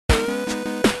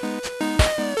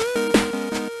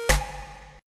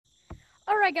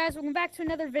Alright guys, welcome back to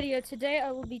another video. Today I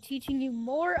will be teaching you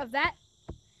more of that,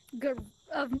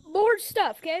 more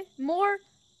stuff, okay? More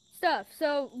stuff.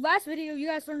 So last video you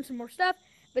guys learned some more stuff,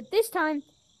 but this time,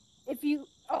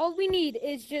 all we need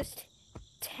is just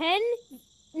 15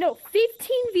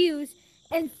 views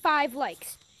and 5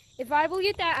 likes. If I will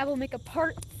get that, I will make a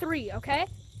part 3, okay?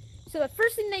 So the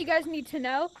first thing that you guys need to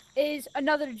know is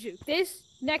another juke. This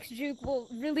next juke will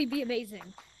really be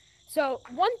amazing. So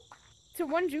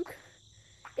one juke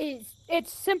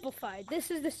it's simplified. This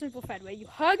is the simplified way. You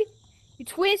hug, you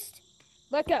twist,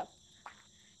 let go.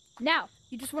 Now,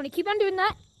 you just want to keep on doing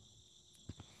that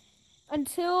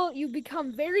until you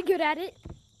become very good at it.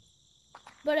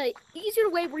 But an easier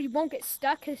way where you won't get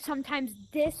stuck, because sometimes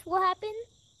this will happen.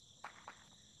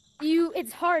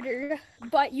 It's harder,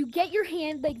 but you get your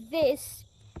hand like this,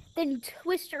 then you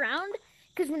twist around,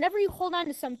 because whenever you hold on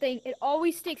to something, it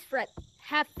always sticks for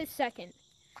half a second.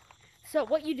 So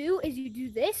what you do is you do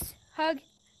this, hug,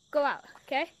 go out,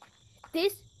 okay?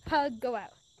 This, hug, go out.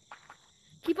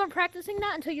 Keep on practicing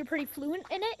that until you're pretty fluent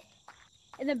in it,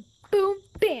 and then boom,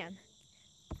 bam.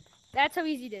 That's how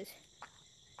easy it is.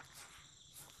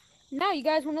 Now you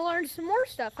guys want to learn some more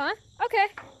stuff, huh? Okay,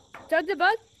 Doug the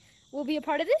Bug will be a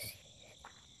part of this.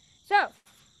 So,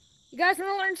 you guys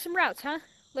want to learn some routes, huh?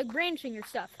 Like branching or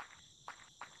stuff.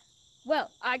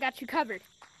 Well, I got you covered.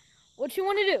 What you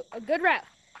want to do, a good route.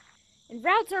 And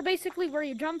routes are basically where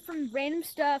you jump from random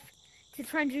stuff to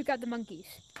try and juke out the monkeys.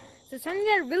 So something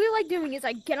that I really like doing is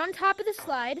I get on top of the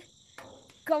slide,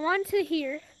 go onto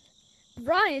here,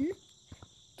 run,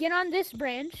 get on this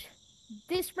branch,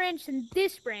 and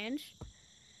this branch,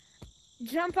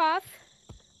 jump off.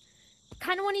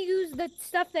 Kind of want to use the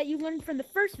stuff that you learned from the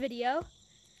first video.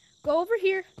 Go over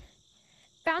here,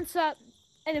 bounce up,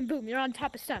 and then boom, you're on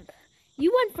top of stump.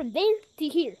 You went from there to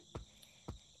here.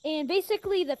 And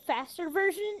basically the faster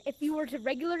version, if you were to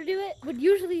regular do it, would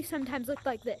usually sometimes look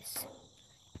like this.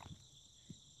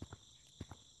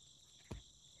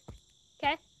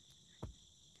 Okay?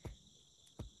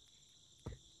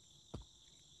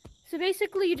 So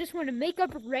basically you just want to make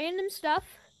up random stuff.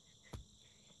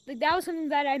 Like that was something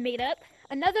that I made up.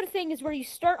 Another thing is where you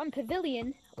start on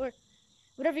pavilion, or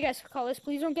whatever you guys call this,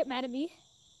 please don't get mad at me.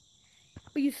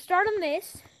 But you start on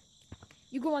this,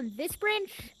 you go on this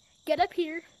branch, get up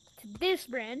here to this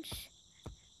branch,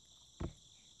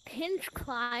 pinch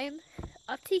climb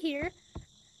up to here,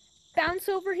 bounce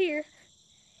over here,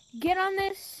 get on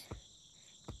this,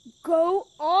 go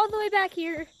all the way back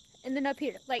here, and then up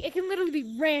here. Like, it can literally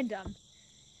be random.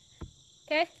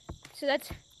 Okay? So that's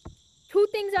 2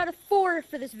 things out of 4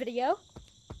 for this video.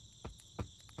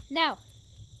 Now,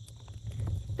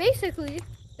 basically,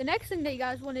 the next thing that you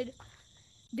guys want to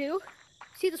do,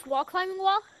 see this wall climbing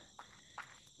wall?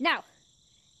 Now,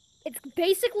 it's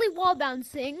basically wall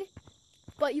bouncing,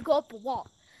 but you go up a wall.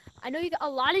 I know you got a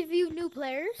lot of you new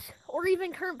players, or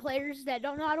even current players that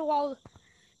don't know how to wall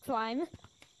climb,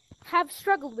 have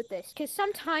struggled with this, because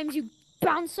sometimes you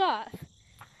bounce off.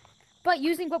 But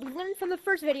using what we learned from the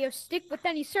first video, stick with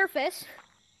any surface,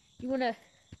 you want to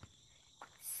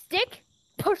stick,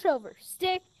 push over,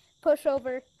 stick, push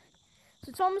over. So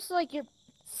it's almost like you're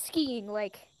skiing,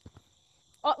 like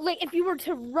if you were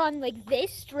to run like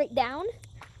this, straight down.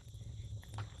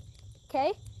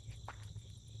 Okay?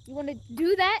 You want to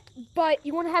do that, but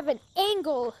you want to have an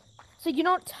angle so you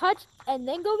don't touch and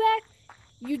then go back.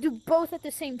 You do both at the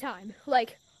same time.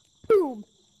 Like, boom,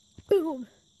 boom,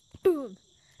 boom.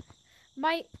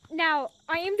 Now,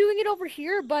 I am doing it over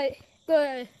here, but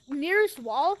the nearest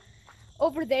wall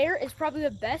over there is probably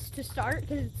the best to start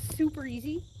because it's super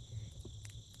easy.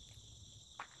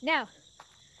 Now,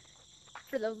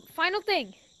 for the final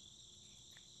thing,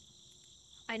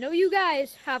 I know you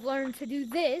guys have learned to do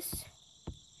this,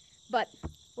 but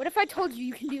what if I told you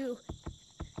you can do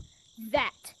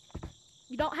that?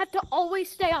 You don't have to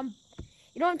always stay on,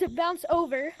 you don't have to bounce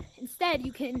over. Instead,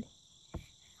 you can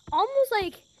almost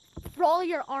like roll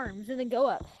your arms and then go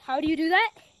up. How do you do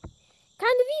that?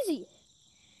 Kind of easy.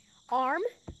 Arm,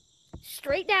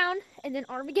 straight down, and then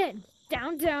arm again.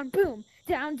 Down, down, boom.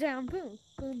 Down, down, boom.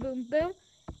 Boom, boom, boom.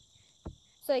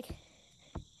 It's like,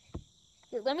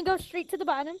 here, let me go straight to the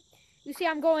bottom. You see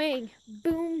I'm going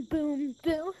boom, boom,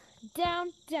 boom.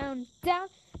 Down, down, down,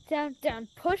 down, down,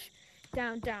 push.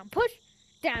 Down, down, push.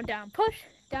 Down, down, push.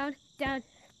 Down, down,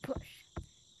 push.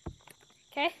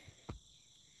 Okay?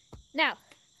 Now,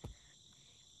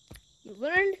 you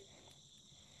learned.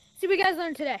 See what you guys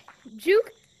learned today.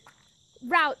 Juke,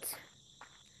 routes.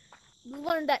 You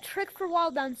learned that trick for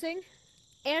wall bouncing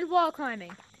and wall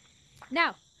climbing.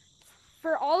 Now,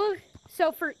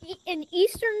 in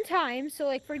Eastern time, so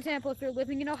like for example, if you're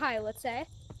living in Ohio, let's say,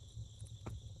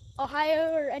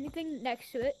 Ohio or anything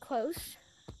next to it, close.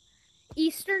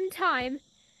 Eastern time,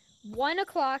 1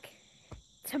 o'clock,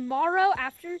 tomorrow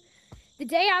the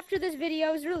day after this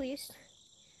video is released.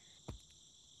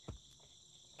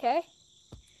 Okay?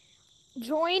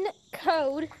 Join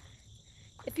code.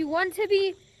 If you want to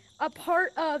be a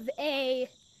part of a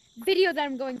video that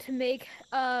I'm going to make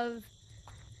of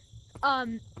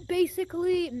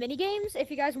basically mini games,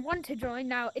 if you guys want to join.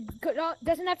 Now it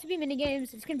doesn't have to be mini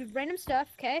games, it's gonna be random stuff.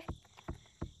 Okay,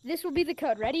 this will be the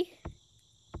code. Ready?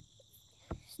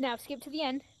 Now skip to the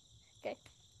end. Okay,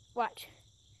 watch.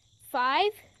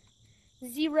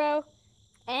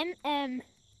 50MM2S.